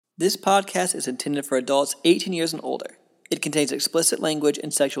This podcast is intended for adults 18 years and older. It contains explicit language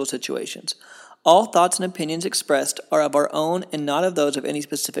and sexual situations. All thoughts and opinions expressed are of our own and not of those of any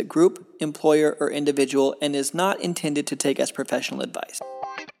specific group, employer, or individual, and is not intended to take as professional advice.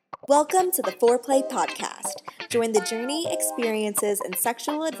 Welcome to the Foreplay Podcast. Join the journey, experiences, and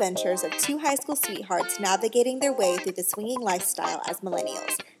sexual adventures of two high school sweethearts navigating their way through the swinging lifestyle as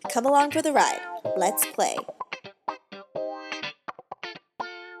millennials. Come along for the ride. Let's play.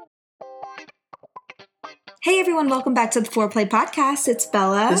 Hey everyone, welcome back to the Foreplay Podcast. It's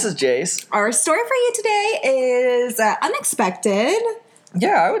Bella. This is Jace. Our story for you today is unexpected.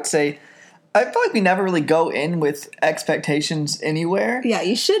 Yeah, I would say, I feel like we never really go in with expectations anywhere. Yeah,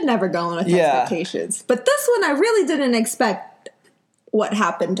 you should never go in with expectations. But this one, I really didn't expect what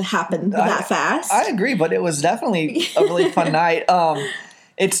happened to happen that fast. I agree, but it was definitely a really fun night.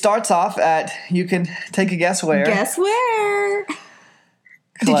 It starts off at, you can take a guess where. Guess where?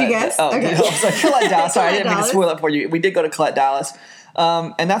 Did you guess? Oh, okay. I was like, Colette Dallas. Sorry, I didn't mean to spoil it for you. We did go to Colette Dallas.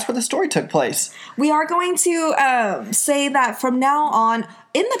 And that's where the story took place. We are going to say that from now on,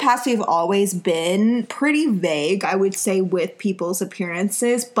 in the past, we've always been pretty vague, I would say, with people's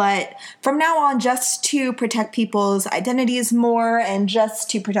appearances. But from now on, just to protect people's identities more and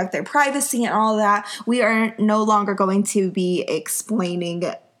just to protect their privacy and all that, we are no longer going to be explaining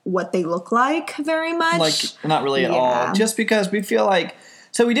what they look like very much. Like, not really at all. Just because we feel like,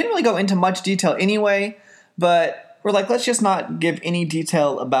 so we didn't really go into much detail anyway, but we're like, let's just not give any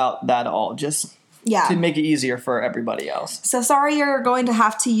detail about that at all. Just to make it easier for everybody else. So sorry, you're going to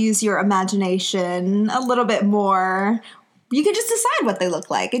have to use your imagination a little bit more. You can just decide what they look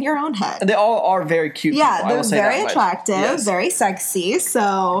like in your own head. They all are very cute people. Yeah, they're very attractive, very sexy.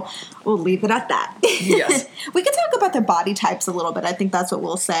 So we'll leave it at that. Yes. We can talk about their body types a little bit. I think that's what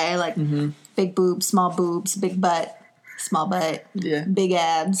we'll say. Like big boobs, big butt, small butt, big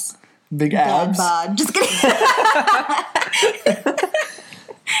abs. Big abs. Bod. Just kidding.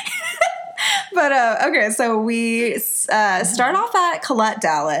 But, okay, so we start off at Colette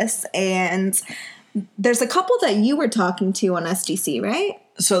Dallas, and there's a couple that you were talking to on SDC, right?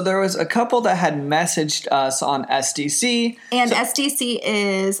 So there was a couple that had messaged us on SDC. And SDC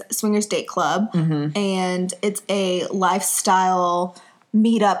is Swingers Date Club, and it's a lifestyle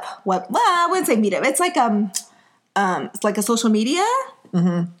meetup. Well, I wouldn't say meetup. It's like a social media.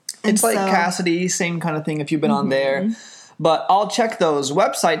 It's like Cassidy, same kind of thing if you've been on there. But I'll check those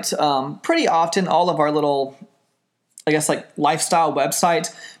websites pretty often, all of our little, I guess, like lifestyle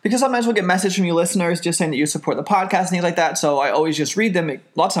websites, because sometimes we'll get messages from you listeners just saying that you support the podcast and things like that. So I always just read them. A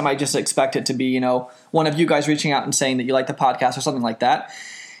lot of time I just expect it to be, one of you guys reaching out and saying that you like the podcast or something like that.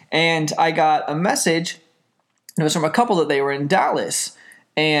 And I got a message. It was from a couple that they were in Dallas.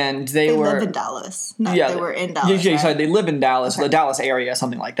 And they live in Dallas. No, they were in Dallas. Yeah, sorry, they live in Dallas, the Dallas area,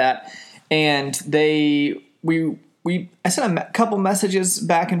 something like that. And I sent a couple messages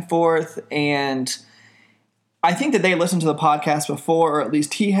back and forth, and I think that they listened to the podcast before, or at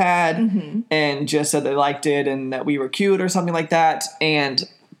least he had, and just said they liked it and that we were cute or something like that. And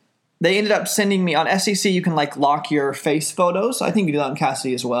they ended up sending me on SCC. You can lock your face photos. I think you do that on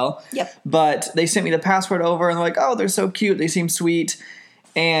Cassidy as well. Yep. But they sent me the password over, and they're like, "Oh, they're so cute. They seem sweet."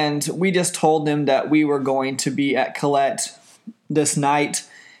 And we just told them that we were going to be at Colette this night.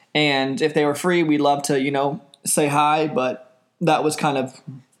 And if they were free, we'd love to, say hi. But that was kind of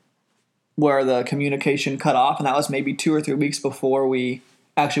where the communication cut off. And that was maybe 2 or 3 weeks before we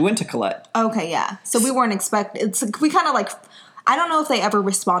actually went to Colette. Okay, yeah. So we weren't expecting. We kind of I don't know if they ever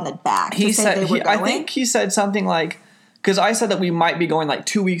responded back. He said, I think he said something like, because I said that we might be going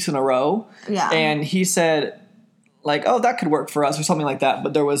 2 weeks in a row. Yeah. And he said, oh, that could work for us or something like that.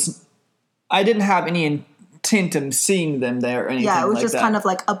 But I didn't have any intent in seeing them there or anything like that. Yeah, it was just kind of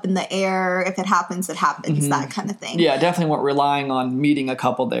up in the air. If it happens, it happens, that kind of thing. Yeah, definitely weren't relying on meeting a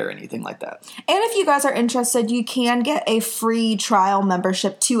couple there or anything like that. And if you guys are interested, you can get a free trial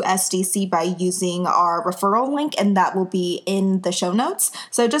membership to SDC by using our referral link, and that will be in the show notes.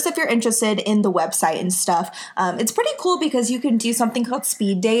 So just if you're interested in the website and stuff, it's pretty cool because you can do something called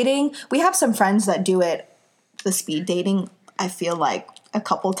speed dating. We have some friends that do it. The speed dating, I feel like a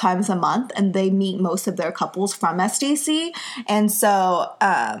couple times a month, and they meet most of their couples from SDC. And so,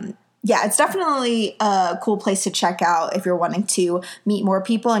 it's definitely a cool place to check out if you're wanting to meet more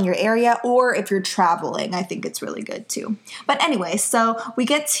people in your area, or if you're traveling. I think it's really good too. But anyway, so we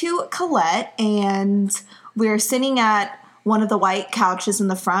get to Colette, and we're sitting at one of the white couches in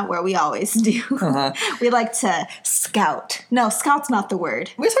the front where we always do. We like to scout. No, scout's not the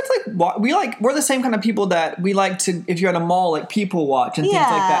word. We just we're the same kind of people that we like to, if you're at a mall, like people watch and things like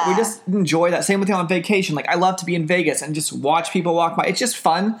that. We just enjoy that. Same with you on vacation. Like I love to be in Vegas and just watch people walk by. It's just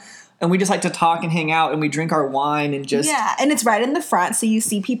fun. And we just like to talk and hang out and we drink our wine and just... Yeah, and it's right in the front, so you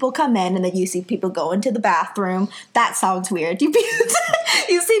see people come in and then you see people go into the bathroom. That sounds weird. You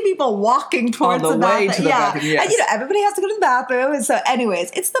see people walking towards the bathroom. To the bathroom, yes. And, everybody has to go to the bathroom. And so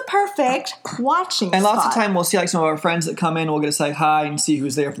anyways, it's the perfect watching And spot. lots of time we'll see like some of our friends that come in. We'll get to say hi and see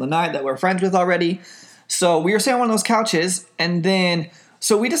who's there for the night that we're friends with already. So we were sitting on one of those couches and then...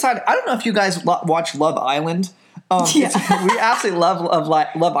 So we decided... I don't know if you guys watch Love Island. We absolutely love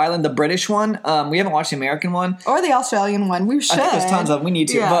Love Island, the British one. We haven't watched the American one. Or the Australian one. We should. I think there's tons of them. We need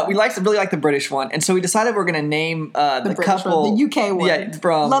to. Yeah. But we really like the British one. And so we decided we're going to name the couple. One, the UK one. Yeah,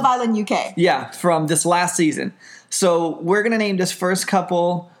 from Love Island UK. Yeah, from this last season. So we're going to name this first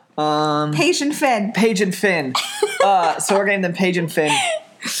couple... Paige and Finn. Paige and Finn. So we're going to name them Paige and Finn.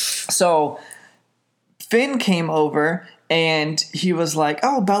 So Finn came over... And he was like,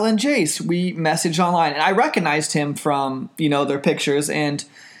 oh, Bella and Jace. We messaged online. And I recognized him from, their pictures. And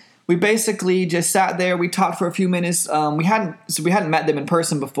we basically just sat there. We talked for a few minutes. We hadn't met them in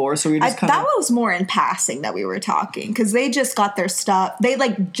person before. So we just kind of... That was more in passing that we were talking. Because they just got their stuff. They,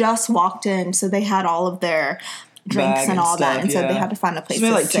 just walked in. So they had all of their drinks and all that. And so they had to find a place to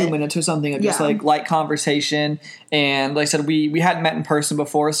sit. Maybe 2 minutes or something of just, light conversation. And like I said, we hadn't met in person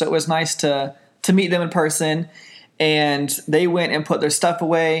before. So it was nice to meet them in person. And they went and put their stuff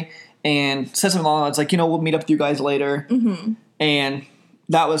away and said something along the lines like, we'll meet up with you guys later. Mm-hmm. And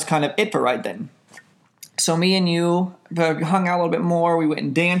that was kind of it for right then. So me and you hung out a little bit more. We went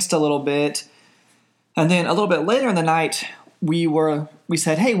and danced a little bit. And then a little bit later in the night, we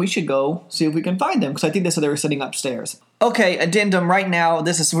said, hey, we should go see if we can find them. Because I think they said they were sitting upstairs. Okay, addendum right now.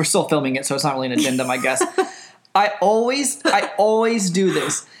 We're still filming it, so it's not really an addendum, I guess. I always do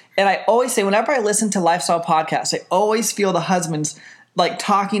this. And I always say, whenever I listen to lifestyle podcasts, I always feel the husbands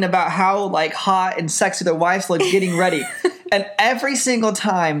talking about how hot and sexy their wives look getting ready. And every single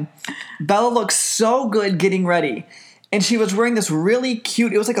time, Bella looks so good getting ready. And she was wearing this really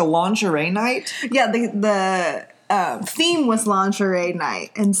cute, it was like a lingerie night. Yeah, the theme was lingerie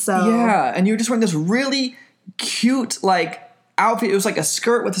night. And so... Yeah, and you were just wearing this really cute, outfit. It was like a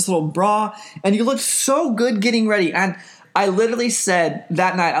skirt with this little bra. And you looked so good getting ready. And... I literally said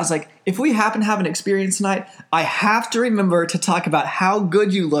that night, I was like, if we happen to have an experience tonight, I have to remember to talk about how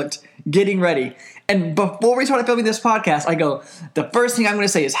good you looked getting ready. And before we started filming this podcast, I go, the first thing I'm going to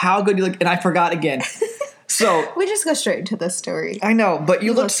say is how good you look. And I forgot again. So we just go straight into the story. I know, but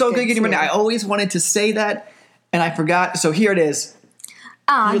you looked so good getting ready. I always wanted to say that, and I forgot. So here it is.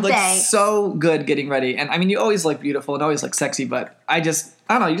 You look so good getting ready. And I mean, you always look beautiful and always look sexy, but I don't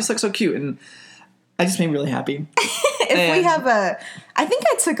know, you just look so cute. And I just made me really happy. If we have I think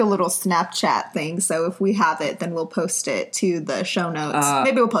I took a little Snapchat thing, so if we have it, then we'll post it to the show notes.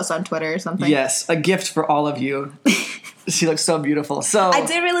 Maybe we'll post on Twitter or something. Yes, a gift for all of you. She looks so beautiful. So I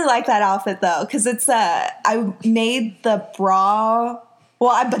did really like that outfit though, because it's I made the bra. Well,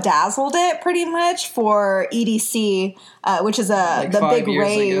 I bedazzled it pretty much for EDC, which is the big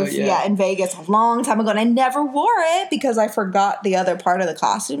rave in Vegas a long time ago. And I never wore it because I forgot the other part of the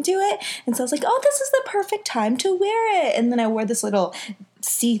costume to it. And so I was like, oh, this is the perfect time to wear it. And then I wore this little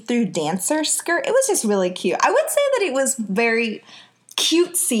see-through dancer skirt. It was just really cute. I would say that it was very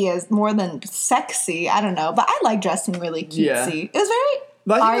cutesy as more than sexy. I don't know. But I like dressing really cutesy. Yeah. It was very...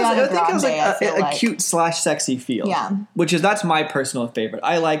 But I think it was a cute / sexy feel. Yeah. That's my personal favorite.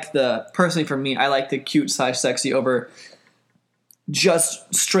 I like personally for me, I like the cute / sexy over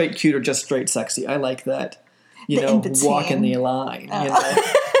just straight cute or just straight sexy. I like that, walking the line.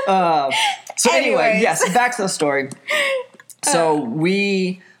 So anyway, yes, back to the story. So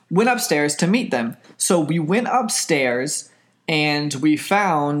we went upstairs to meet them. So we went upstairs and we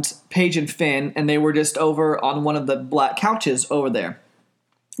found Paige and Finn, and they were just over on one of the black couches over there.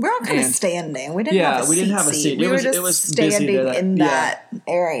 We're all kind of standing. We didn't have a seat. We were just standing in that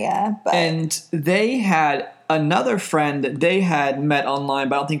area. But. And they had another friend that they had met online,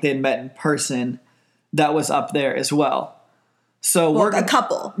 but I don't think they had met in person, that was up there as well. So we're a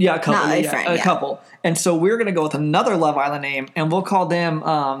couple. Yeah, a couple. Not a friend, a couple. And so we're going to go with another Love Island name, and we'll call them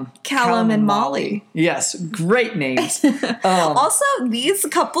Callum and Molly. Yes, great names. Also, these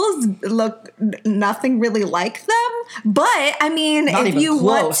couples look nothing really like them, but I mean, if you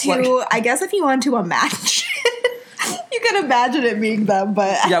want to, I guess if you want to imagine, you can imagine it being them,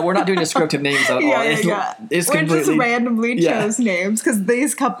 but yeah, we're not doing descriptive names at all. It's we're just randomly chose names because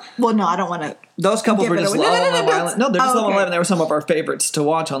these couple. Well, no, I don't want to. Those couples were just Love Island. No, they're just Love Island. They were some of our favorites to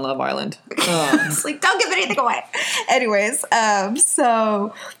watch on Love Island. It's like, don't give anything away. Anyways,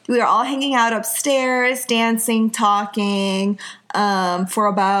 so we were all hanging out upstairs, dancing, talking, for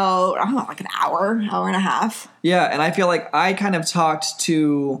about, I don't know, like an hour and a half. Yeah, and I feel like I kind of talked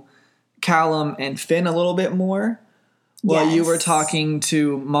to Callum and Finn a little bit more while you were talking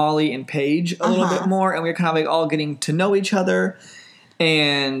to Molly and Paige a little bit more, and we were kind of like all getting to know each other,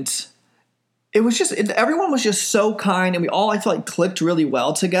 and it was just, everyone was just so kind, and we all, I feel like, clicked really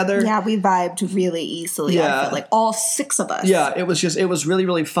well together. Yeah, we vibed really easily. Yeah. I feel like all 6 of us. Yeah, it was really,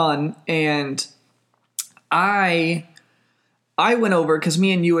 really fun, and I went over because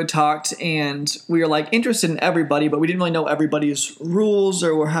me and you had talked, and we were like interested in everybody, but we didn't really know everybody's rules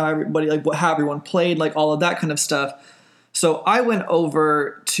or how everybody, like how everyone played, like all of that kind of stuff. So I went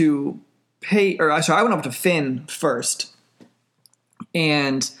over to I went over to Finn first,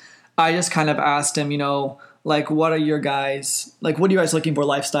 and I just kind of asked him, like, what are you guys looking for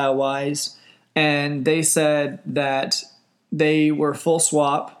lifestyle wise? And they said that they were full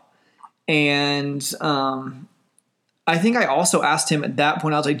swap, and I think I also asked him at that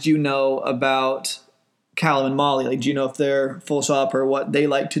point, I was like, do you know about Callum and Molly? Like, do you know if they're full swap or what they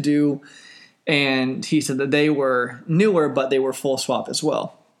like to do? And he said that they were newer, but they were full swap as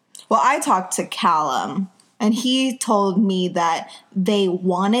well. Well, I talked to Callum, and he told me that they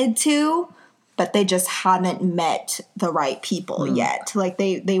wanted to, but they just hadn't met the right people yet. Like,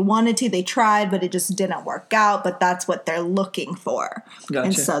 they wanted to, they tried, but it just didn't work out, but that's what they're looking for. Gotcha.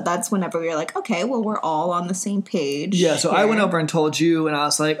 And so that's whenever we were like, okay, well, we're all on the same page. Yeah, so here. I went over and told you, and I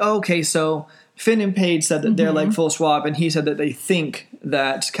was like, oh, okay, so Finn and Paige said that they're like full swap, and he said that they think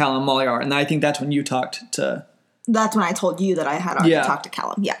that Callum and Molly are, and I think that's when you talked to... That's when I told you that I had already talked to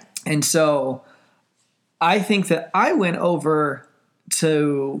Callum, yeah. And so I think that I went over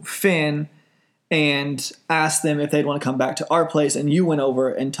to Finn and asked them if they'd want to come back to our place, and you went over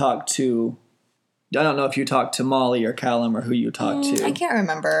and talked to, I don't know if you talked to Molly or Callum or who you talked to. I can't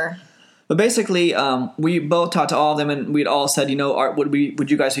remember. But basically, we both talked to all of them, and we'd all said,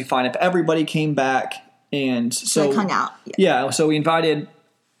 would you guys be fine if everybody came back? And so like hung out. Yeah, so we invited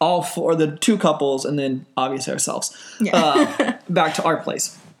all 4, the 2 couples, and then obviously ourselves, back to our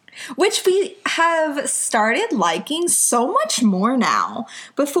place. Which we have started liking so much more now.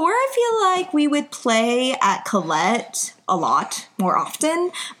 Before, I feel like we would play at Colette a lot more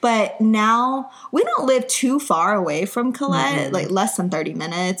often, but now we don't live too far away from Colette, like less than 30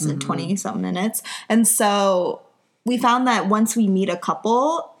 minutes and 20-something minutes. And so we found that once we meet a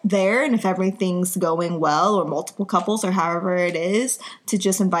couple there, and if everything's going well, or multiple couples, or however it is, to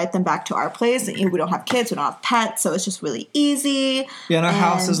just invite them back to our place. And we don't have kids, we don't have pets, so it's just really easy. Yeah, and our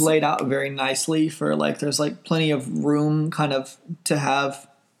house is laid out very nicely for, like, there's, like, plenty of room kind of to have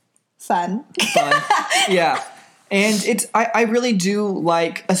fun. Yeah. And it's, I really do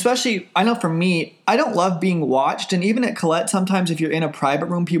like, especially, I know for me, I don't love being watched. And even at Colette, sometimes if you're in a private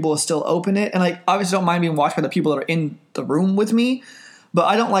room, people will still open it. And, like, obviously don't mind being watched by the people that are in the room with me. But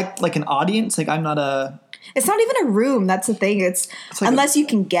I don't like an audience. Like, I'm not a... It's not even a room. That's the thing. It's like unless you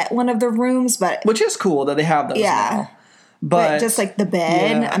can get one of the rooms, but... Which is cool that they have those now. But just, like, the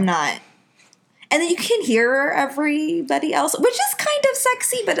bed, I'm not... And then you can hear everybody else, which is kind of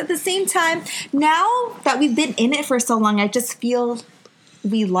sexy, but at the same time, now that we've been in it for so long, I just feel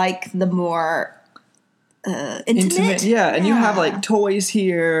we like the more intimate. Yeah, and you have, like, toys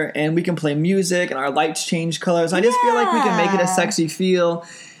here, and we can play music, and our lights change colors. I just feel like we can make it a sexy feel.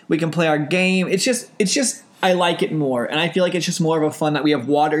 We can play our game. It's just I like it more, and I feel like it's just more of a fun that we have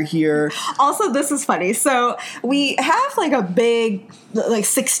water here. Also, this is funny. So we have, like, a big, like,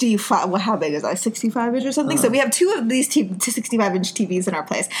 65, well, how big is that, 65-inch or something? So we have 2 of these 65-inch TVs in our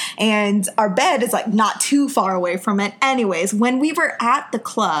place, and our bed is, like, not too far away from it. Anyways, when we were at the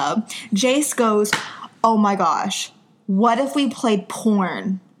club, Jace goes, oh my gosh, what if we played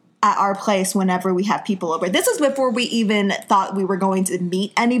porn at our place whenever we have people over? This is before we even thought we were going to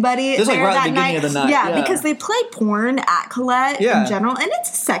meet anybody. This is like right at the beginning of the night. Yeah, because they play porn at Colette in general, and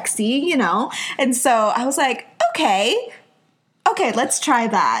it's sexy, And so I was like, okay, let's try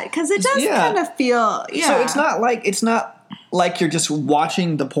that, because it does kind of feel, So it's not like you're just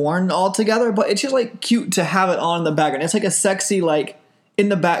watching the porn all together, but it's just, like, cute to have it on in the background. It's like a sexy, like, in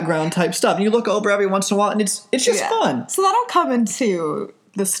the background type stuff. And you look over every once in a while, and it's just fun. So that'll come into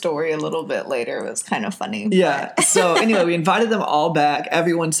the story a little bit later. It was kind of funny. Yeah. So anyway, we invited them all back.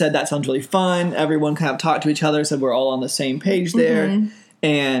 Everyone said that sounds really fun. Everyone kind of talked to each other, said we're all on the same page there.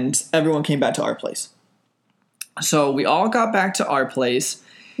 And everyone came back to our place. So we all got back to our place.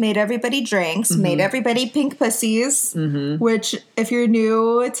 Made everybody drinks, made everybody pink pussies, which, if you're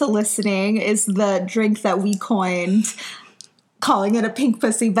new to listening, is the drink that we coined, calling it a pink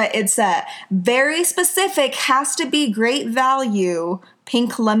pussy, but it's a very specific, has to be great value,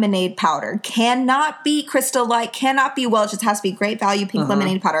 pink lemonade powder. Cannot be Crystal Light, cannot be Welch, it has to be great value pink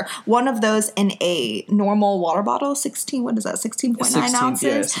lemonade powder. One of those in a normal water bottle, 16.9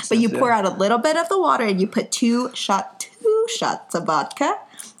 ounces. Yeah, but you pour out a little bit of the water and you put two shots of vodka.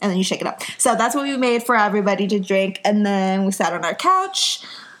 And then you shake it up. So that's what we made for everybody to drink. And then we sat on our couch.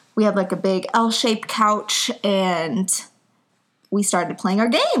 We had like a big L-shaped couch. And we started playing our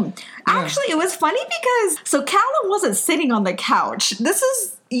game. Yeah. Actually, it was funny because... So Callum wasn't sitting on the couch. This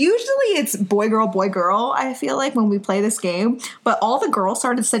is... Usually it's boy, girl, I feel like, when we play this game. But all the girls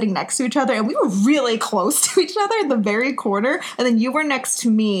started sitting next to each other. And we were really close to each other in the very corner. And then you were next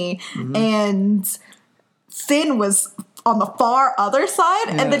to me. And Finn was... on the far other side,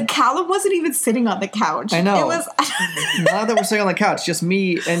 and then Callum wasn't even sitting on the couch. I know. It was not that we're sitting on the couch, just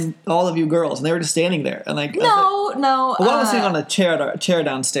me and all of you girls, and they were just standing there. And like, no. Well, one was sitting on a chair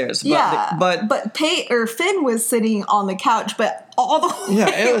downstairs. But Finn was sitting on the couch, but all the way. Yeah,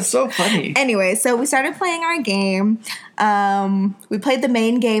 it was so funny. Anyway, so we started playing our game. We played the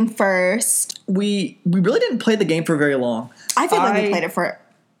main game first. We really didn't play the game for very long. I feel like we played it for...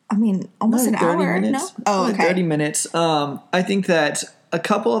 almost an hour. Minutes. No? Oh, okay. 30 minutes. I think that a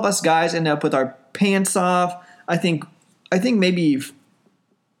couple of us guys ended up with our pants off. I think maybe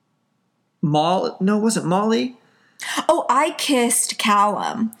wasn't Molly? Oh, I kissed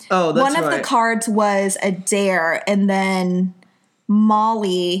Callum. Oh, that's right. One of the cards was a dare, and then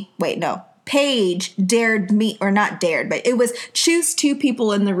Paige dared me, or not dared, but it was choose two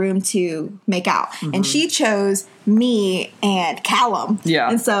people in the room to make out. And she chose me and Callum. Yeah.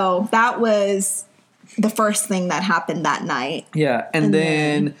 And so that was the first thing that happened that night. Yeah. And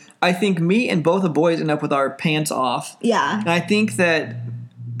then I think me and both the boys ended up with our pants off. Yeah. And I think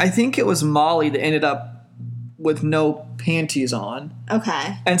it was Molly that ended up with no panties on.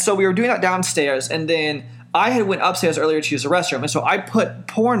 Okay. And so we were doing that downstairs, and then I had went upstairs earlier to use the restroom, and so I put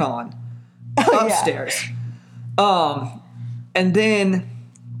porn on. Upstairs. Yeah. And then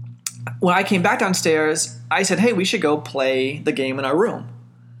when I came back downstairs, I said, hey, we should go play the game in our room.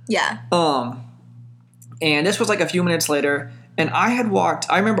 Yeah. And this was like a few minutes later, and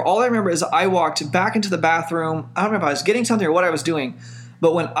all I remember is I walked back into the bathroom. I don't remember if I was getting something or what I was doing,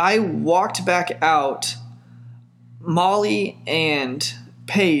 but when I walked back out, Molly and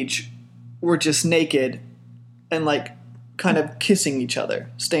Paige were just naked and like kind of kissing each other,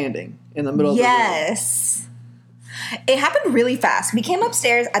 standing in the middle of the room. Yes. It happened really fast. We came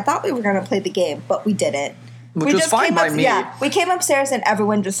upstairs. I thought we were going to play the game, but we didn't. Which was fine by me. Yeah, we came upstairs and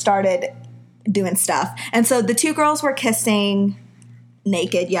everyone just started doing stuff. And so the two girls were kissing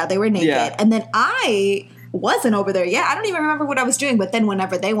naked. Yeah, they were naked. Yeah. And then I wasn't over there yet. I don't even remember what I was doing. But then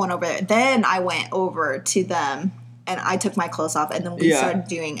whenever they went over there, then I went over to them and I took my clothes off. And then we started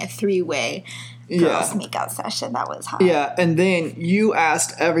doing a 3-way girls makeout session. That was hot. Yeah, and then you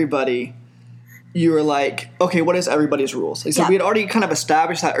asked everybody, you were like, okay, what is everybody's rules? Like, so we had already kind of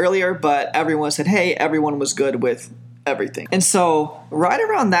established that earlier, but everyone said, hey, everyone was good with everything. And so right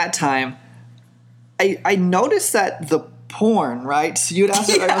around that time, I noticed that the porn, right? So you'd asked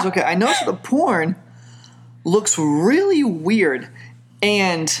if I was okay. I noticed that the porn looks really weird,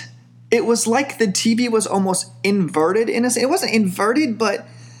 and it was like the TV was almost inverted in a sense. It wasn't inverted, but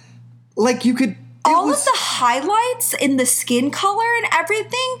like you could... All of the highlights in the skin color and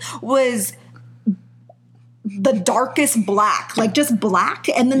everything was the darkest black, like just black,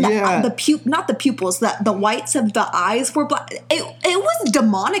 and then not the pupils, the whites of the eyes were black. It was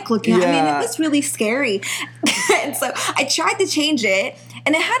demonic looking. Yeah. I mean, it was really scary. And so I tried to change it,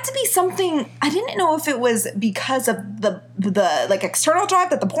 and it had to be something. I didn't know if it was because of the like external drive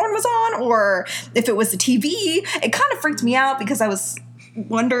that the porn was on, or if it was the TV. It kind of freaked me out because I was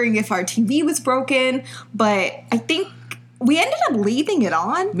wondering if our TV was broken, but I think we ended up leaving it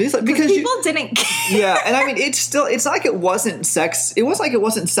on because people didn't care. Yeah, and I mean, it's not like it wasn't sex. It was like it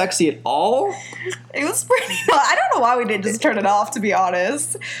wasn't sexy at all. It was pretty. I don't know why we didn't just turn it off, to be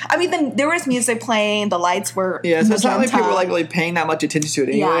honest. I mean, then there was music playing. The lights were so it's not like people were like really paying that much attention to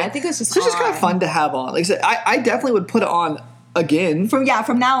it anyway. Yeah, I think it was just. So it's just kind of fun to have on. Like I said, I definitely would put it on again. From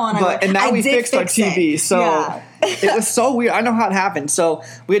now on. And now we fixed our TV, so it was so weird. I know how it happened. So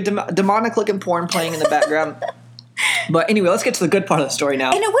we had demonic looking porn playing in the background. But anyway, let's get to the good part of the story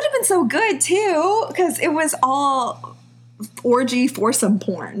now. And it would have been so good too, because it was all orgy foursome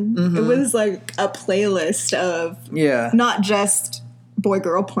porn. Mm-hmm. It was like a playlist of not just boy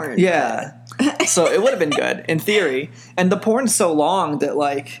girl porn. Yeah. So it would have been good in theory. And the porn's so long that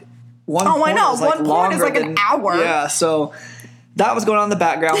like one porn is like an hour. Yeah, so that was going on in the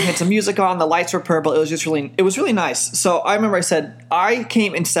background. We had some music on. The lights were purple. It was really nice. So I remember I said, I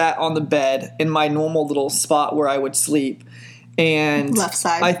came and sat on the bed in my normal little spot where I would sleep. And left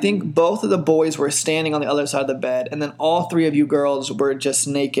side. I think both of the boys were standing on the other side of the bed. And then all three of you girls were just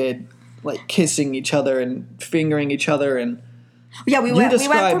naked, like kissing each other and fingering each other. And yeah, we went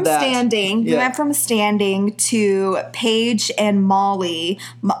from standing. We went from standing to Paige and Molly.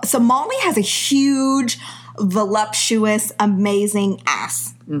 So Molly has a huge, voluptuous, amazing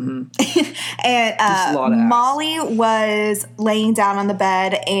ass. Mm-hmm. And Molly was laying down on the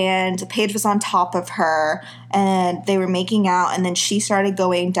bed, and Paige was on top of her, and they were making out, and then she started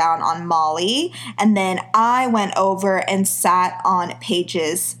going down on Molly, and then I went over and sat on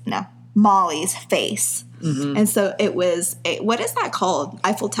Molly's face. Mm-hmm. And so it was what is that called?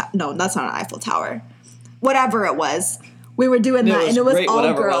 Eiffel Tower? No, that's not an Eiffel Tower. Whatever it was. We were doing that, and it was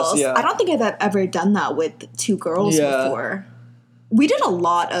all girls. Yeah. I don't think I've ever done that with two girls before. We did a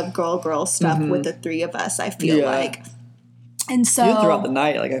lot of girl stuff with the three of us, I feel like. And so even throughout the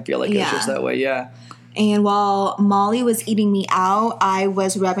night, like I feel like it was just that way, yeah. And while Molly was eating me out, I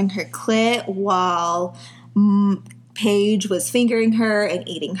was rubbing her clit while Paige was fingering her and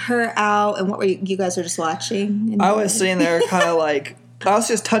eating her out. And what were you guys were just watching? I was sitting there kind of like, I was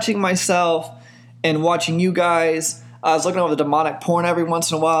just touching myself and watching you guys. I was looking over the demonic porn every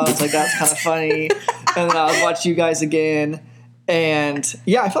once in a while. I was like, that's kind of funny. And then I was watching you guys again. And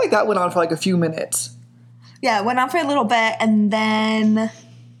yeah, I feel like that went on for like a few minutes. Yeah, it went on for a little bit. And then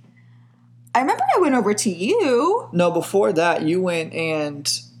I remember I went over to you. No, before that, you went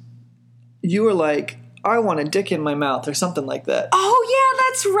and you were like, I want a dick in my mouth or something like that. Oh, yeah,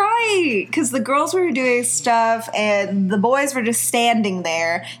 that's right. Because the girls were doing stuff and the boys were just standing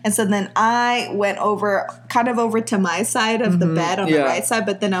there. And so then I went kind of over to my side of the bed on the right side,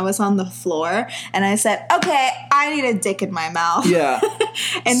 but then I was on the floor. And I said, okay, I need a dick in my mouth. Yeah.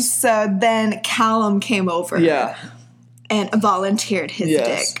 And so then Callum came over. Yeah. And volunteered his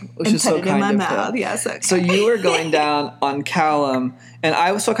dick and put it in my mouth. Yes. Okay. So you were going down on Callum, and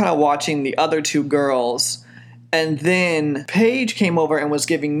I was still kind of watching the other two girls. And then Paige came over and was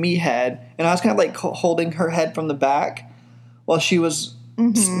giving me head, and I was kind of like holding her head from the back while she was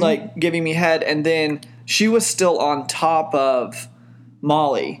like giving me head. And then she was still on top of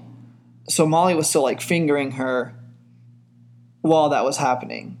Molly, so Molly was still like fingering her while that was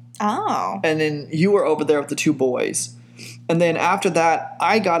happening. Oh. And then you were over there with the two boys. And then after that,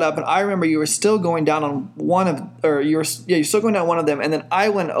 I got up, and I remember you were still going down on you're still going down one of them. And then I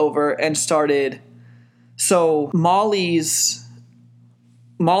went over and started. So Molly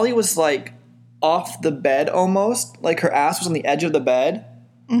was like off the bed almost, like her ass was on the edge of the bed,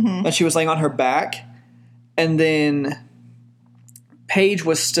 and she was laying on her back. And then Paige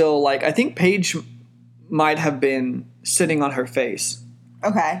was still like, I think Paige might have been sitting on her face.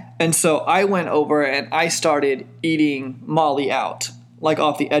 Okay. And so I went over and I started eating Molly out, like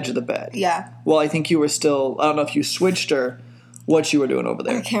off the edge of the bed. Yeah. Well, I think you were still, I don't know if you switched or what you were doing over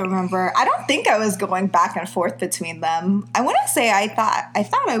there. I can't remember. I don't think I was going back and forth between them. I want to say I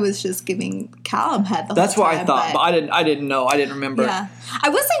thought I was just giving Callum head the That's whole time. That's what I thought, but I didn't know. I didn't remember. Yeah. I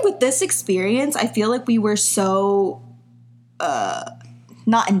would say with this experience, I feel like we were so,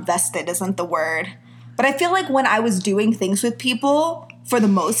 not invested isn't the word, but I feel like when I was doing things with people, for the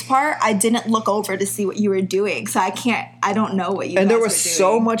most part, I didn't look over to see what you were doing. So I don't know what you guys were doing. And there was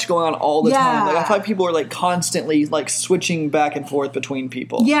so much going on all the time. Like I thought people were like constantly like switching back and forth between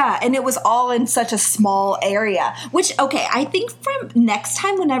people. Yeah, and it was all in such a small area. Which, okay, I think from next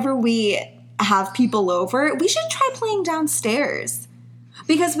time whenever we have people over, we should try playing downstairs.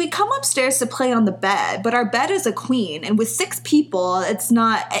 Because we come upstairs to play on the bed, but our bed is a queen, and with 6 people, it's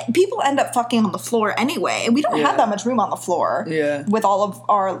not. People end up fucking on the floor anyway, and we don't have that much room on the floor. Yeah. With all of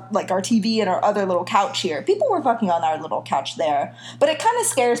our our TV and our other little couch here, people were fucking on our little couch there, but it kind of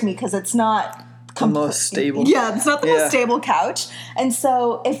scares me because it's not the most stable. Yeah, it's not the most stable couch, and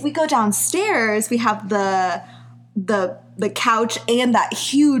so if we go downstairs, we have the couch and that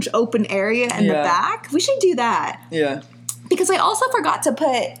huge open area in the back. We should do that. Yeah. Because I also forgot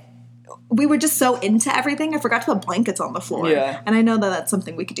to we were just so into everything, I forgot to put blankets on the floor. Yeah. And I know that that's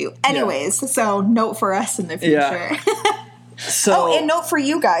something we could do. Anyways, so note for us in the future. Yeah. So, and note for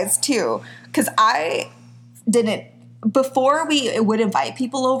you guys, too. Because I didn't, before we would invite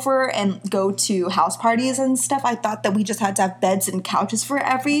people over and go to house parties and stuff, I thought that we just had to have beds and couches for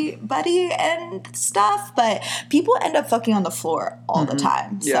everybody and stuff. But people end up fucking on the floor all the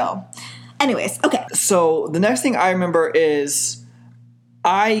time. Yeah. So... Anyways, okay. So the next thing I remember is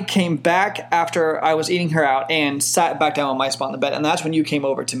I came back after I was eating her out and sat back down on my spot in the bed, and that's when you came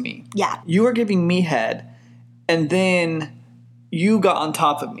over to me. Yeah. You were giving me head, and then you got on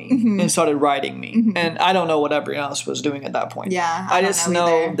top of me and started riding me. And I don't know what everyone else was doing at that point. Yeah, I just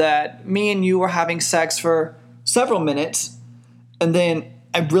know either. that me and you were having sex for several minutes, and then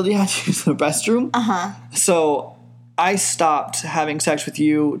I really had to use the restroom. So I stopped having sex with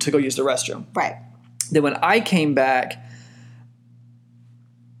you to go use the restroom. Right. Then when I came back,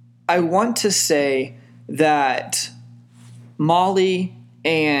 I want to say that Molly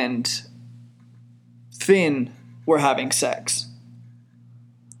and Finn were having sex.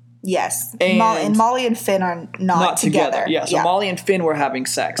 Yes. And Molly and Finn are not together. Yeah, so Molly and Finn were having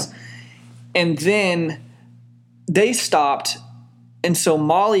sex. And then they stopped, and so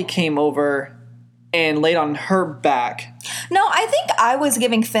Molly came over and laid on her back. No, I think I was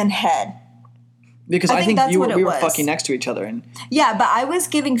giving Finn head. Because I think we were fucking next to each other. And yeah, but I was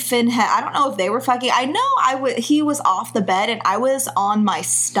giving Finn head. I don't know if they were fucking. I know he was off the bed, and I was on my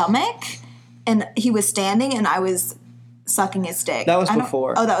stomach, and he was standing, and I was sucking his dick. That was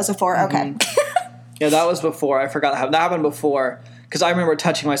before. Oh, that was before? Okay. Yeah, that was before. I forgot that happened before. Because I remember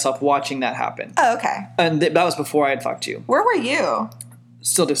touching myself watching that happen. Oh, okay. And that was before I had fucked you. Where were you?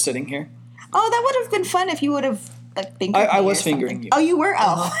 Still just sitting here. Oh, that would have been fun if you would have fingered me. I was fingering you. Oh, you were?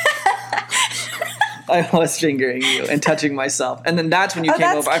 Oh. I was fingering you and touching myself. And then that's when you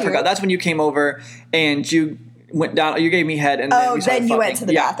came over. Cute. I forgot. That's when you came over and you went down. You gave me head. And then we started then you fucking. went to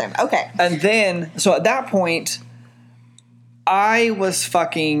the bathroom. Okay. And then, so at that point, I was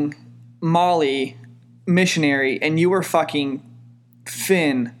fucking Molly, missionary, and you were fucking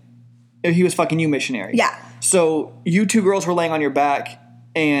Finn. He was fucking you, missionary. Yeah. So you two girls were laying on your back,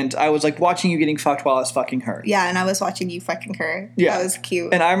 and I was like watching you getting fucked while I was fucking her. Yeah, and I was watching you fucking her. Yeah. That was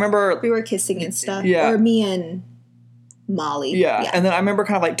cute. And I remember we were kissing and stuff. Yeah. Or me and Molly. Yeah. And then I remember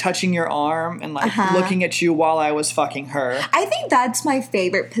kind of like touching your arm and like looking at you while I was fucking her. I think that's my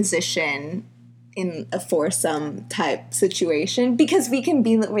favorite position in a foursome type situation because we can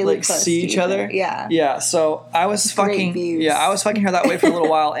be really like close see to each other. Yeah. Yeah. So I was fucking I was fucking her that way for a little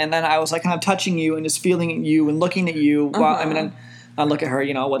while, and then I was like kind of touching you and just feeling at you and looking at you while I mean I look at her,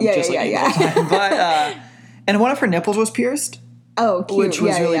 you know, I wasn't just like all the time. But and one of her nipples was pierced. Oh, cute. Which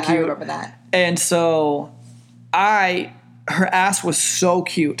was really cute. I remember that. And so her ass was so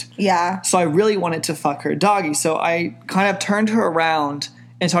cute. Yeah. So I really wanted to fuck her doggy. So I kind of turned her around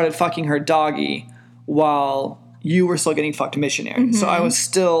and started fucking her doggy while you were still getting fucked missionary. So I was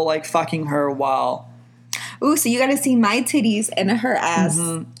still like fucking her while. Ooh, so you got to see my titties and her ass.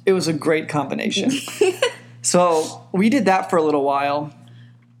 It was a great combination. So we did that for a little while.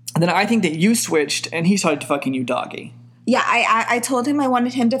 And then I think that you switched and he started fucking you doggy. Yeah, I told him I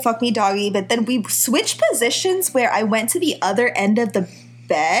wanted him to fuck me doggy, but then we switched positions where I went to the other end of the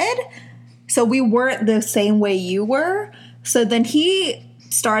bed. So we weren't the same way you were. So then he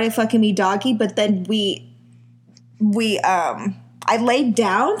started fucking me doggy, but then I laid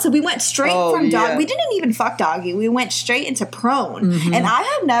down, so we went straight from dog. We didn't even fuck doggy. We went straight into prone, and I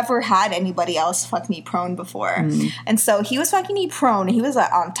have never had anybody else fuck me prone before. And so he was fucking me prone. He was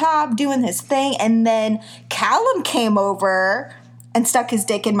on top doing his thing, and then Callum came over and stuck his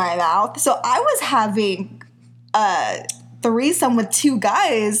dick in my mouth. So I was having a threesome with two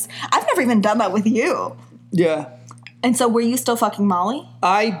guys. I've never even done that with you. Yeah. And so were you still fucking Molly?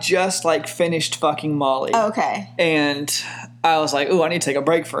 I just like finished fucking Molly. Oh, okay. And I was like, ooh, I need to take a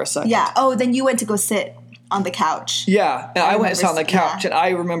break for a second. Yeah. Oh, then you went to go sit on the couch. Yeah. And I went and sat on the couch, and I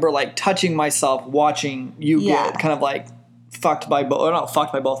remember like touching myself watching you get kind of like fucked by both, or not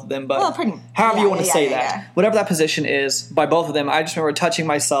fucked by both of them, but however you want to say that. Yeah. Whatever that position is, by both of them, I just remember touching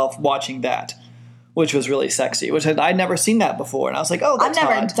myself watching that, which was really sexy, which I'd never seen that before. And I was like, oh, that's I've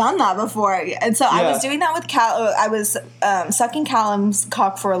never done that before. And so I was doing that with I was sucking Callum's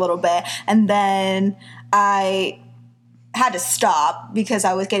cock for a little bit, and then I had to stop because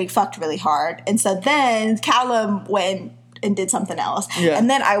I was getting fucked really hard. And so then Callum went and did something else. Yeah. And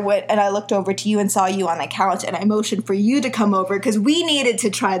then I went and I looked over to you and saw you on the couch, and I motioned for you to come over because we needed to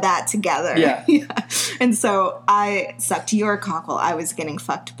try that together. Yeah. And so I sucked your cock while I was still getting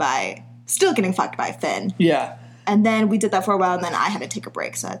fucked by Finn. Yeah. And then we did that for a while, and then I had to take a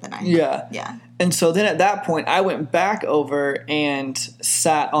break, so then Yeah. And so then at that point, I went back over and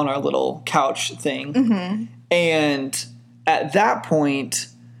sat on our little couch thing. And at that point,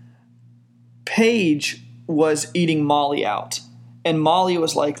 Paige was eating Molly out. And Molly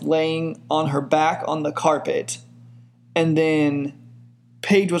was like laying on her back on the carpet. And then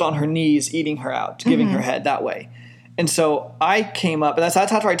Paige was on her knees eating her out, giving her head that way. And so I came up, and that's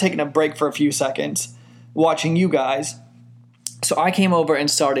after I'd taken a break for a few seconds, watching you guys. So I came over and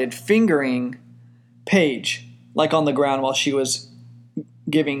started fingering Paige, like on the ground while she was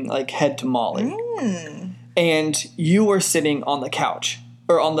giving like head to Molly. And you were sitting on the couch.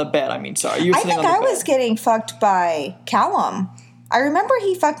 Or on the bed, I mean, sorry. You were sitting on the bed. I was getting fucked by Callum. I remember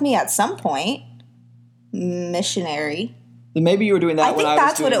he fucked me at some point. Missionary. Maybe you were doing that when I was doing that. I think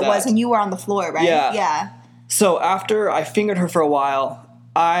that's what it was, and you were on the floor, right? Yeah. So after I fingered her for a while,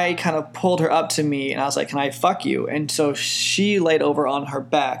 I kind of pulled her up to me, and I was like, can I fuck you? And so she laid over on her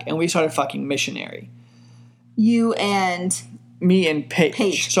back, and we started fucking missionary. You and... Me and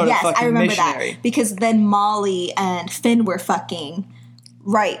Paige started fucking missionary. Yes, I remember that. Because then Molly and Finn were fucking...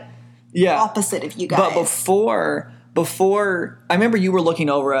 Right. Yeah. Opposite of you guys. But before I remember you were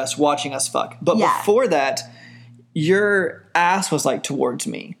looking over us, watching us fuck. But before that, your ass was like towards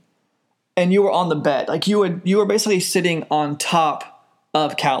me. And you were on the bed. Like you were basically sitting on top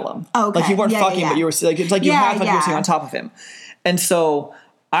of Callum. Okay. Like you weren't fucking, but you were like, it's like you half like you were sitting on top of him. And so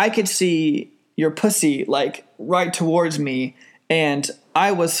I could see your pussy like right towards me, and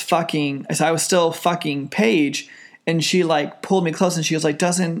I was still fucking Paige. And she like pulled me close, and she was like,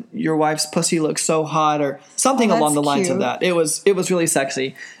 "Doesn't your wife's pussy look so hot?" or something along the lines of that. It was really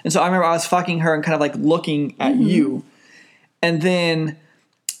sexy. And so I remember I was fucking her and kind of like looking at you. And then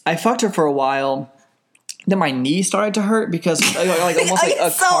I fucked her for a while. Then my knee started to hurt because like almost like a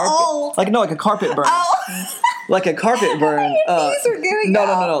carpet, like a carpet burn, like a carpet burn. Knees are getting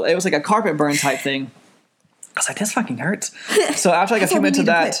no. It was like a carpet burn type thing. I was like, this fucking hurts. So after like a few minutes of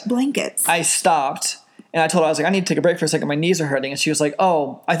that, blankets. I stopped. And I told her, I was like, I need to take a break for a second. My knees are hurting. And she was like,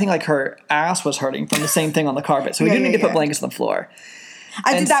 oh, I think like her ass was hurting from the same thing on the carpet. So we didn't need to put blankets on the floor.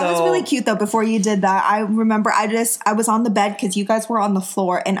 That was really cute though. Before you did that, I remember I was on the bed because you guys were on the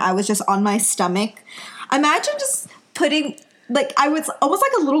floor, and I was just on my stomach. Imagine just putting, like, I was almost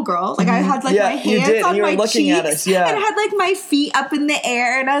like a little girl. Like I had like my hands on my cheeks, and I had like my feet up in the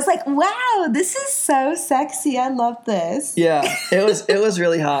air, and I was like, wow, this is so sexy. I love this. Yeah, it was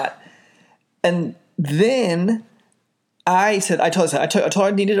really hot. And then I told her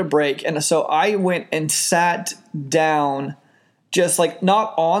I needed a break. And so I went and sat down, just like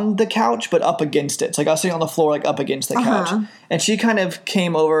not on the couch, but up against it. So like I was sitting on the floor, like up against the couch. And she kind of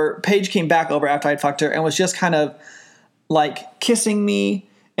Paige came back over after I'd fucked her and was just kind of like kissing me,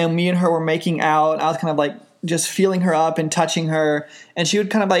 and me and her were making out. And I was kind of like just feeling her up and touching her. And she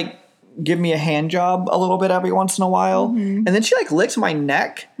would kind of like give me a hand job a little bit every once in a while. And then she like licked my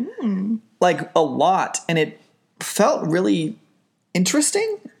neck. Like a lot, and it felt really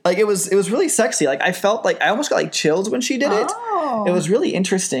interesting. Like it was really sexy. Like I felt like I almost got like chills when she did it. It was really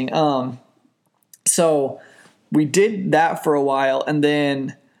interesting. So we did that for a while, and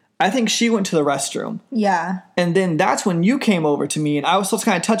then I think she went to the restroom. Yeah. And then that's when you came over to me, and I was still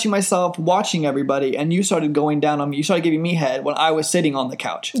kind of touching myself, watching everybody, and you started going down on me. You started giving me head when I was sitting on the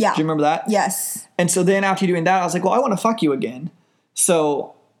couch. Yeah. Do you remember that? Yes. And so then after you doing that, I was like, well, I want to fuck you again.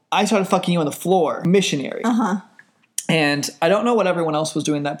 So I started fucking you on the floor, missionary. And I don't know what everyone else was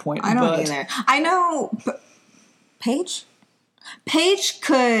doing at that point. I don't either. I know Paige? Paige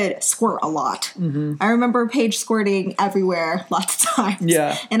could squirt a lot. I remember Paige squirting everywhere lots of times.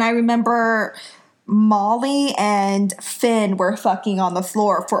 Yeah. And I remember Molly and Finn were fucking on the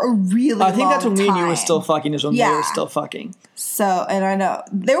floor for a really long time. I think that's when me and you were still fucking, is when they were still fucking. So, and I know,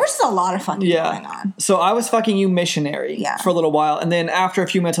 there was just a lot of fucking going on. So I was fucking you missionary for a little while. And then after a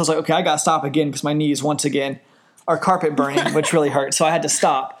few minutes, I was like, okay, I got to stop again because my knees, once again, are carpet burning, which really hurt. So I had to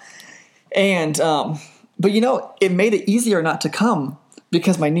stop. And, but you know, it made it easier not to come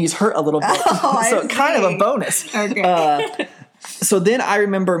because my knees hurt a little bit. So kind of a bonus. Okay. So then I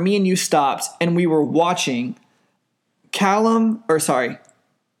remember me and you stopped and we were watching Finn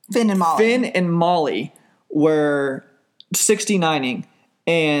and Molly. Finn and Molly were 69ing,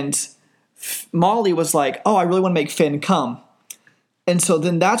 and Molly was like, oh, I really want to make Finn come. And so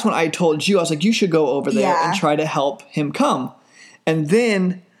then that's when I told you, I was like, you should go over there and try to help him come. And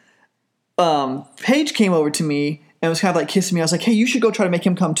then Paige came over to me and was kind of like kissing me. I was like, hey, you should go try to make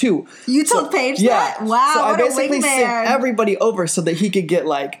him come too. You told Paige that? Wow, so I basically sent everybody over so that he could get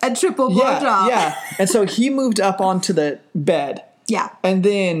like a triple blowjob. Yeah. And so he moved up onto the bed. Yeah. And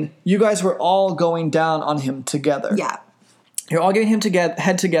then you guys were all going down on him together. Yeah. You're all getting him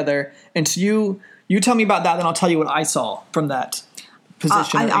head together. And so you tell me about that, then I'll tell you what I saw from that.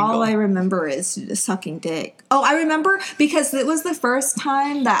 position or angle. All I remember is sucking dick. Oh, I remember because it was the first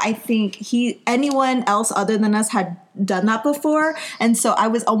time that I think anyone else other than us had done that before, and so I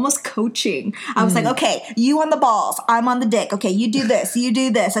was almost coaching. I was like, okay, you on the balls, I'm on the dick. Okay, you do this, you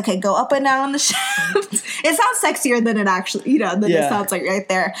do this. Okay, go up and down on the shaft. It sounds sexier than it actually, than it sounds like right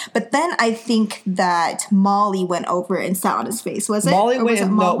there. But then I think that Molly went over and sat on his face. Was it?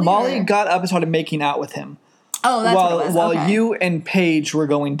 Molly got up and started making out with him. Oh, that's what it was. While you and Paige were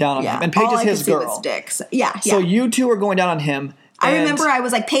going down on him. And Paige is his girl. Dicks. Yeah. So you two were going down on him. I remember I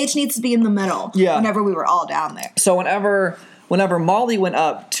was like, Paige needs to be in the middle. Yeah. Whenever we were all down there. So whenever Molly went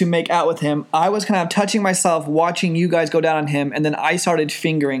up to make out with him, I was kind of touching myself, watching you guys go down on him, and then I started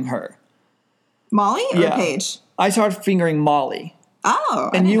fingering her. Molly or Paige? I started fingering Molly. Oh.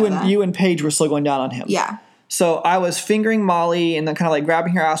 And you and Paige were still going down on him. Yeah. So I was fingering Molly and then kind of like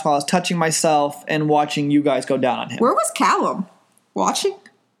grabbing her ass while I was touching myself and watching you guys go down on him. Where was Callum? Watching?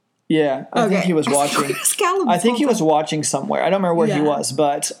 Yeah, I think he was watching. I think he was watching somewhere. I don't remember where he was,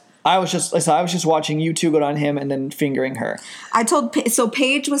 but I was just watching you two go down on him and then fingering her. So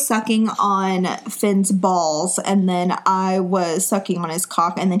Paige was sucking on Finn's balls, and then I was sucking on his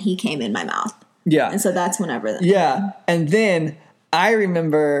cock, and then he came in my mouth. Yeah. And so that's whenever. And then I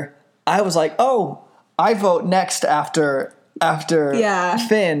remember I was like, oh, I vote next after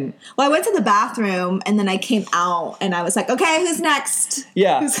Finn. Well, I went to the bathroom and then I came out and I was like, okay, who's next?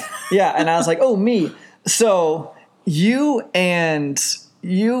 Yeah. Yeah. And I was like, oh, me. So you and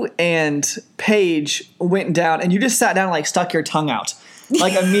Paige went down and you just sat down and like stuck your tongue out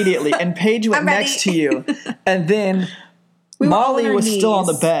like immediately. And Paige went next to you. And then Molly was still on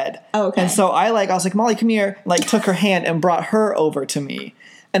the bed. Oh, okay. And so I was like, Molly, come here. Like took her hand and brought her over to me.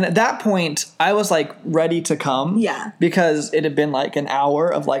 And at that point, I was like ready to come. Yeah. Because it had been like an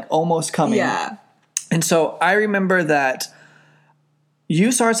hour of like almost coming. Yeah. And so I remember that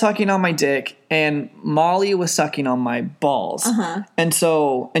you started sucking on my dick and Molly was sucking on my balls. Uh-huh.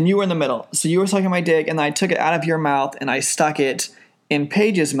 And you were in the middle. So you were sucking my dick and I took it out of your mouth and I stuck it in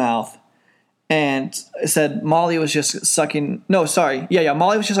Paige's mouth. And it said Molly was just sucking. No, sorry. Yeah.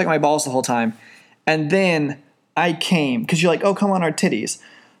 Molly was just sucking my balls the whole time. And then I came because you're like, oh, come on our titties.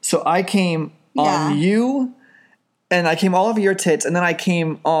 So I came on you, and I came all over your tits, and then I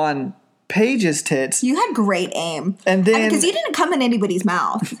came on Paige's tits. You had great aim. And then... because you didn't come in anybody's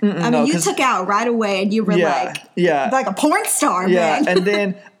mouth. You took out right away, and you were like a porn star, man. And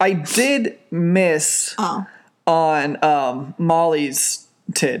then I did miss on Molly's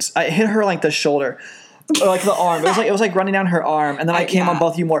tits. I hit her like the shoulder. Or like the arm. It was like running down her arm, and then I came on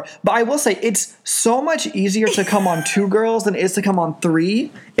both of you more. But I will say it's so much easier to come on two girls than it is to come on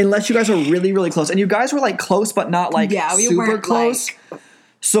three, unless you guys are really, really close. And you guys were like close, but not like super close.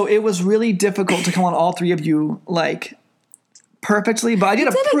 So it was really difficult to come on all three of you like perfectly. But I did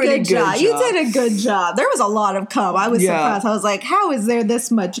a pretty good job. You did a good job. There was a lot of cum. I was surprised. I was like, how is there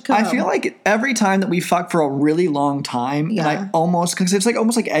this much cum? I feel like every time that we fuck for a really long time, and I almost, because it's like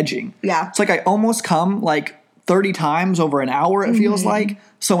almost like edging. Yeah. It's like I almost come like 30 times over an hour, it feels like.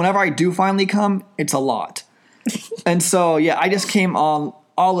 So whenever I do finally come, it's a lot. And so, I just came on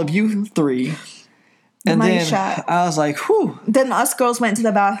all of you three. And then I was like, whew. Then us girls went to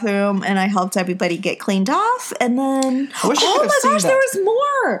the bathroom and I helped everybody get cleaned off. And then, oh my gosh, there was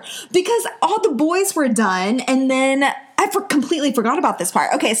more. Because all the boys were done. And then I completely forgot about this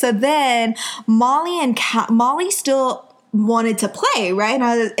part. Okay, so then Molly still wanted to play, right?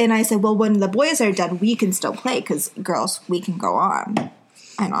 And I said, well, when the boys are done, we can still play because girls, we can go on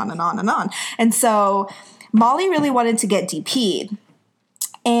and on and on and on. And so Molly really wanted to get DP'd.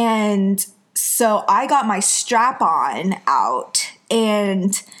 And so I got my strap-on out,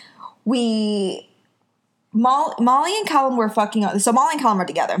 and Molly and Callum were fucking on. So Molly and Callum were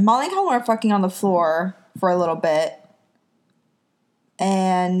together. Molly and Callum were fucking on the floor for a little bit,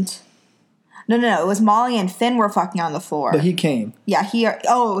 and no, it was Molly and Finn were fucking on the floor. But he came. Yeah,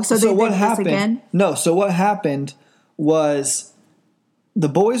 so they did this again? No, so what happened was the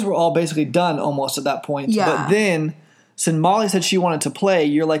boys were all basically done almost at that point. Yeah. But then... so Molly said she wanted to play.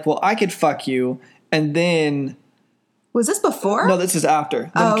 You're like, well, I could fuck you. And then... was this before? No, this is after.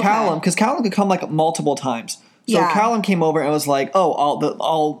 Then Callum, because Callum could come like multiple times. So Callum came over and was like,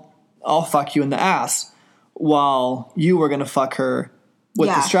 oh, I'll fuck you in the ass while you were going to fuck her with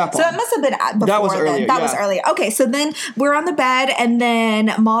the strap on. So it must have been before. That was earlier. That was earlier. Okay, so then we're on the bed, and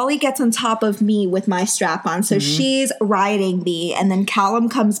then Molly gets on top of me with my strap on. So she's riding me, and then Callum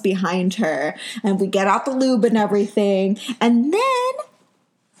comes behind her, and we get out the lube and everything, and then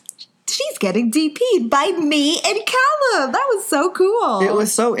she's getting DP'd by me and Callum. That was so cool. It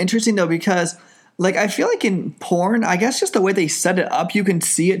was so interesting though, because like, I feel like in porn, I guess just the way they set it up, you can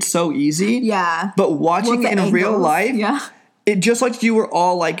see it so easy. Yeah. But watching it in real life, it just like you were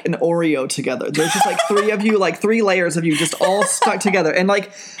all like an Oreo together. There's just like three of you, like 3 layers of you just all stuck together. And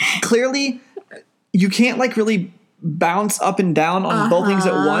like, clearly, you can't like really bounce up and down on both things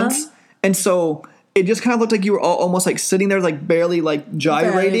at once. And so it just kind of looked like you were all almost like sitting there, like barely like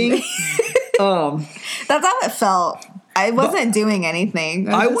gyrating. That's how it felt. I wasn't doing anything.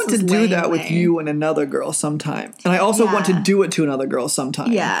 I want to do that with you and another girl sometime. And I also want to do it to another girl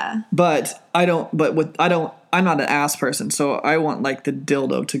sometime. Yeah. But I'm not an ass person, so I want like the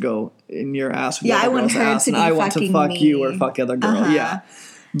dildo to go in your ass with the other girl's ass. And I want to fuck you or fuck the other girl. Yeah.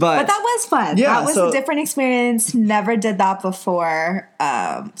 But that was fun. Yeah, that was a different experience. Never did that before.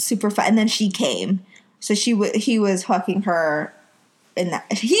 Super fun. And then she came. So he was fucking her. And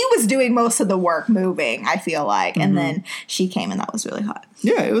he was doing most of the work moving, I feel like. And then she came, and that was really hot.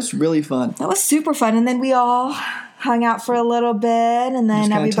 Yeah, it was really fun. That was super fun. And then we all hung out for a little bit, and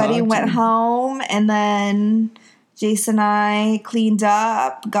then everybody went home. And then Jason and I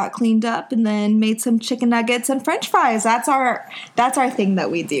got cleaned up, and then made some chicken nuggets and French fries. That's our thing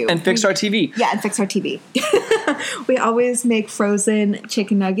that we do. And fixed our TV. Yeah, and fix our TV. We always make frozen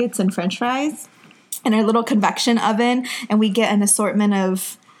chicken nuggets and French fries in our little convection oven, and we get an assortment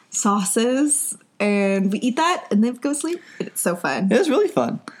of sauces, and we eat that, and then go sleep. It's so fun. It was really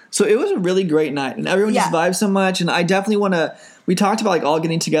fun. So it was a really great night, and everyone just vibed so much, and I definitely want to... We talked about like all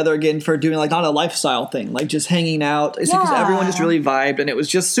getting together again for doing like not a lifestyle thing, like just hanging out. It's because everyone just really vibed, and it was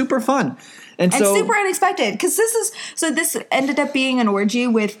just super fun. And so super unexpected, because this ended up being an orgy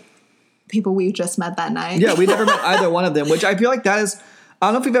with people we just met that night. Yeah, we never met either one of them, which I feel like that is... I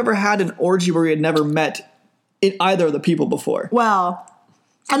don't know if we've ever had an orgy where we had never met either of the people before. Well,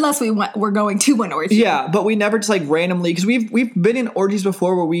 unless we're going to an orgy. Yeah, but we never just like randomly, because we've been in orgies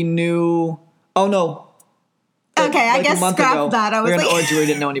before where we knew. Oh no. Okay, I guess scrap that. I was we were in like, an orgy where we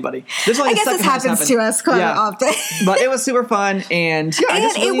didn't know anybody. I guess this happens to us quite often. But it was super fun, and I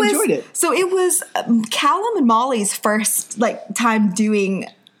just really enjoyed it. So it was Callum and Molly's first like time doing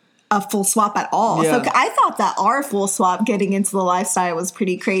a full swap at all. Yeah. So I thought that our full swap getting into the lifestyle was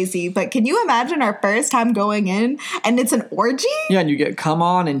pretty crazy. But can you imagine our first time going in and it's an orgy? Yeah, and you get come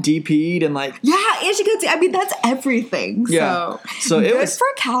on and DP'd and like... Yeah, and you get to, I mean, that's everything. Yeah. So it was for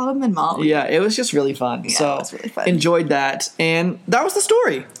Callum and Molly. Yeah, it was just really fun. Yeah, so it was really fun. Enjoyed that. And that was the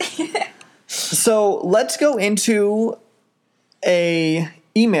story. So let's go into a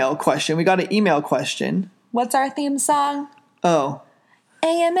email question. We got an email question. What's our theme song? Oh.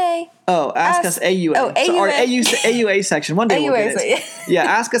 AMA. Oh, ask us AUA. Oh, AUA. So our AUA section. One day we'll get it. Yeah,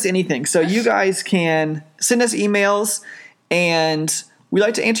 ask us anything. So you guys can send us emails, and we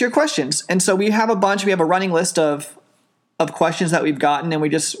like to answer your questions. And so we have a bunch. We have a running list of questions that we've gotten, and we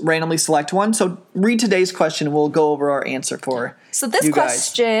just randomly select one. So read today's question, and we'll go over our answer for So this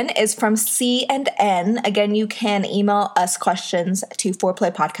question is from C&N. Again, you can email us questions to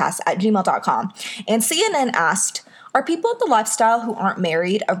foreplaypodcast@gmail.com. And C&N asked, are people in the lifestyle who aren't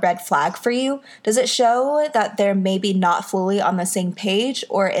married a red flag for you? Does it show that they're maybe not fully on the same page,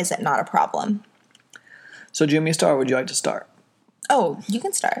 or is it not a problem? So do you want me to start, or would you like to start? Oh, you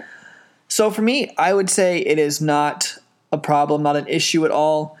can start. So for me, I would say it is not a problem, not an issue at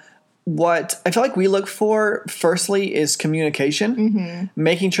all. What I feel like we look for, firstly, is communication,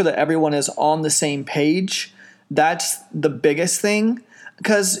 making sure that everyone is on the same page. That's the biggest thing,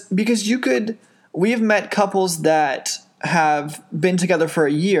 because we've met couples that have been together for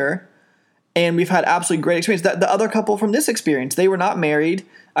a year, and we've had absolutely great experience. The other couple from this experience, they were not married.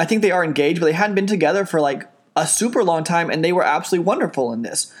 I think they are engaged, but they hadn't been together for like a super long time, and they were absolutely wonderful in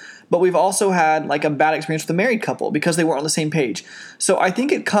this. But we've also had like a bad experience with a married couple because they weren't on the same page. So I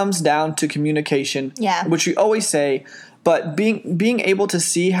think it comes down to communication, which we always say, but being able to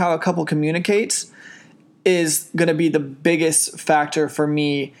see how a couple communicates is going to be the biggest factor for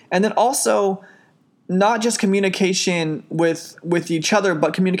me. And then also not just communication with each other,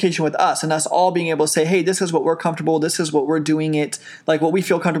 but communication with us, and us all being able to say, hey, this is what we're comfortable, this is what we're doing it, like what we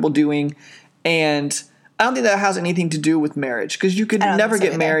feel comfortable doing. And I don't think that has anything to do with marriage, because you could never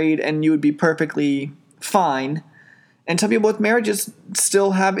get married and you would be perfectly fine. And some people with marriages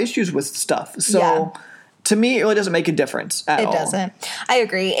still have issues with stuff. So to me, it really doesn't make a difference at all. It doesn't. I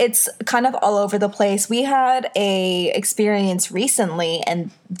agree. It's kind of all over the place. We had a experience recently, and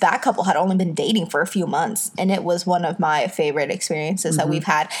that couple had only been dating for a few months, and it was one of my favorite experiences that we've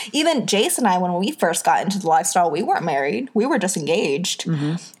had. Even Jason and I, when we first got into the lifestyle, we weren't married. We were just engaged.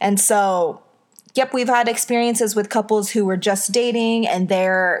 And so... Yep, we've had experiences with couples who were just dating and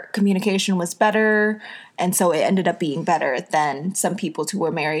their communication was better And so it ended up being better than some people who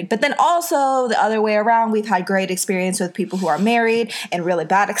were married. But then also the other way around, we've had great experience with people who are married and really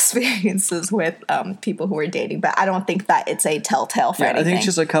bad experiences with people who are dating. But I don't think that it's a telltale for anything. I think it's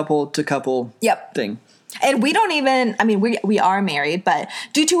just a couple to couple thing. And we don't even, I mean, we are married, but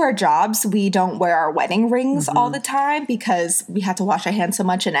due to our jobs, we don't wear our wedding rings all the time because we have to wash our hands so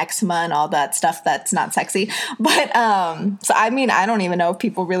much and eczema and all that stuff that's not sexy. But, so I mean, I don't even know if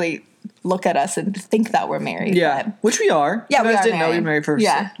people really look at us and think that we're married. Yeah, but, which we are. Yeah, you guys didn't know we were married for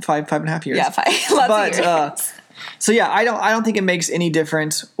 5.5 years. Yeah, lots of years. So yeah, I don't think it makes any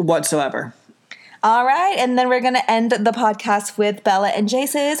difference whatsoever. All right, and then we're going to end the podcast with Bella and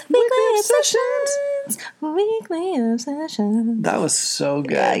Jace's Weekly Obsessions. Weekly Obsessions. That was so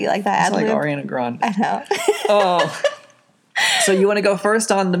good. Yeah, you like that? It's like Ariana Grande. I know. Oh. So you want to go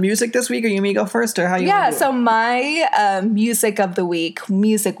first on the music this week, or you want me to go first, or how you want to do it? So my music of the week,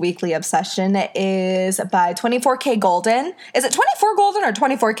 music weekly obsession, is by 24K Golden. Is it 24 Golden or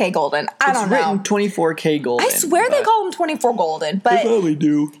 24K Golden? I don't know. It's written 24K Golden. I swear they call him 24 Golden, but they probably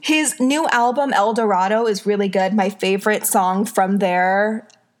do. His new album, El Dorado, is really good. My favorite song from there,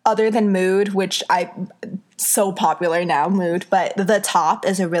 other than Mood, which so popular now, Mood, but The Top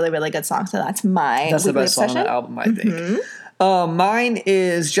is a really, really good song. So that's my That's the best obsession. song on the album, I think. Mine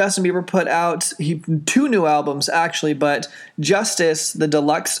is Justin Bieber put out 2 new albums, actually, but Justice, the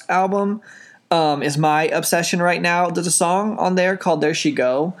deluxe album, is my obsession right now. There's a song on there called There She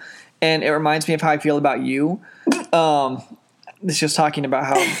Go, and it reminds me of how I feel about you. It's just talking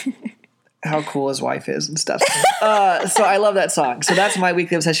about how cool his wife is and stuff. So I love that song. So that's my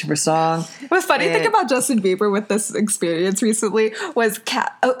weekly obsession for song. The funny thing about Justin Bieber with this experience recently was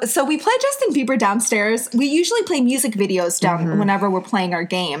so we play Justin Bieber downstairs. We usually play music videos down whenever we're playing our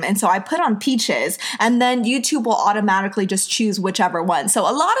game. And so I put on Peaches, and then YouTube will automatically just choose whichever one. So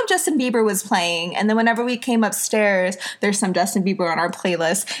a lot of Justin Bieber was playing, and then whenever we came upstairs, there's some Justin Bieber on our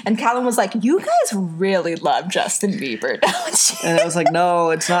playlist. And Callum was like, "You guys really love Justin Bieber, don't you?" And I was like,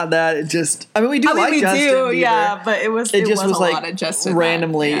 "No, it's not that. It just." I mean, we do like Justin Bieber. Yeah, but it just was a like lot of Justin.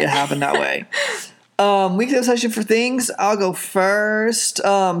 Randomly, it happened that way. Weekly obsession for things. I'll go first.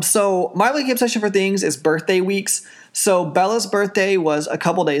 So my weekly obsession for things is birthday weeks. So Bella's birthday was a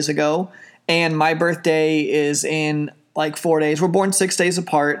couple days ago, and my birthday is in like 4 days. We're born 6 days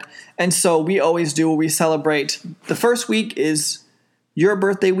apart, and so we always do. We celebrate. The first week is your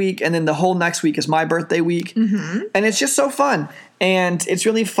birthday week, and then the whole next week is my birthday week, and it's just so fun. And it's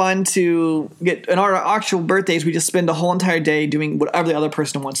really fun to get, in our actual birthdays, we just spend the whole entire day doing whatever the other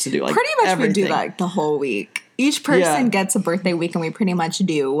person wants to do. Like pretty much everything. We do that the whole week. Each person gets a birthday week, and we pretty much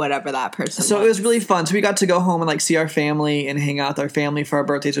do whatever that person So wants. it was really fun. So we got to go home and like see our family and hang out with our family for our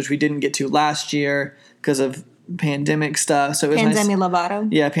birthdays, which we didn't get to last year because of pandemic stuff. So it was Pandemic Lovato.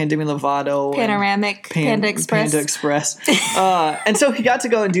 Yeah, Pandemic Lovato. Panoramic. Panda Express. Panda Express. And so we got to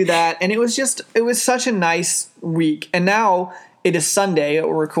go and do that. And it was such a nice week. And now it is Sunday.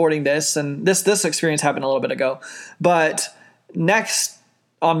 We're recording this. And this experience happened a little bit ago. But next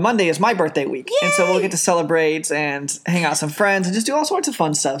on Monday is my birthday week. Yay! And so we'll get to celebrate and hang out with some friends and just do all sorts of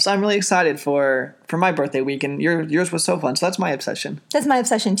fun stuff. So I'm really excited for my birthday week. And yours was so fun. So that's my obsession. That's my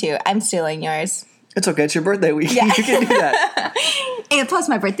obsession too. I'm stealing yours. It's okay. It's your birthday week. Yeah. You can do that. And plus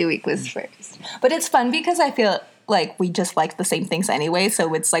my birthday week was first. But it's fun because I feel like we just like the same things anyway.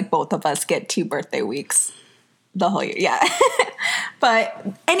 So it's like both of us get 2 birthday weeks the whole year. Yeah. But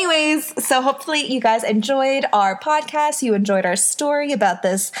anyways, so hopefully you guys enjoyed our podcast. You enjoyed our story about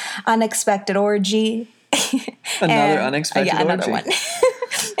this unexpected orgy. Another unexpected orgy. Another one.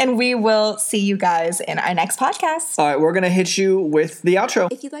 And we will see you guys in our next podcast. All right, we're going to hit you with the outro.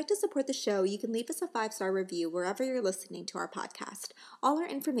 If you'd like to support the show, you can leave us a 5-star review wherever you're listening to our podcast. All our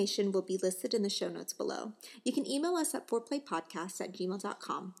information will be listed in the show notes below. You can email us at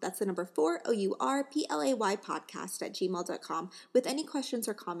fourplaypodcast@gmail.com. That's the number 4OURPLAY podcast@gmail.com with any questions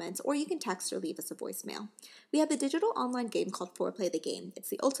or comments, or you can text or leave us a voicemail. We have a digital online game called Foreplay the Game. It's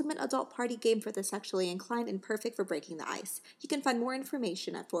the ultimate adult party game for the sexually inclined and perfect for breaking the ice. You can find more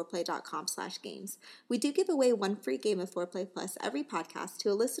information at foreplay.com/games. We do give away 1 free game of Foreplay Plus every podcast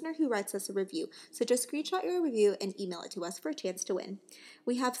to a listener who writes us a review, so just screenshot your review and email it to us for a chance to win.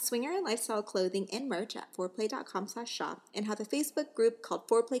 We have swinger and lifestyle clothing and merch at foreplay.com/shop and have a Facebook group called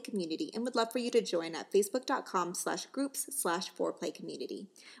Foreplay Community and would love for you to join at facebook.com/groups/Foreplay Community.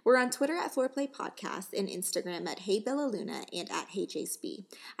 We're on Twitter at Foreplay Podcast and Instagram at Hey Bella Luna and at HeyJaceB.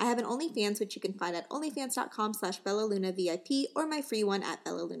 I have an OnlyFans, which you can find at onlyfans.com/BellaLunaVIP or my free one at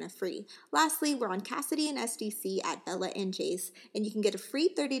Bella Bella Luna free. Lastly, we're on Cassidy and SDC at Bella and Jace, and you can get a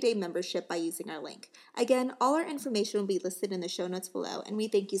free 30-day membership by using our link. Again, all our information will be listed in the show notes below, and we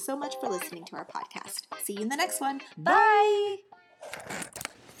thank you so much for listening to our podcast. See you in the next one. Bye!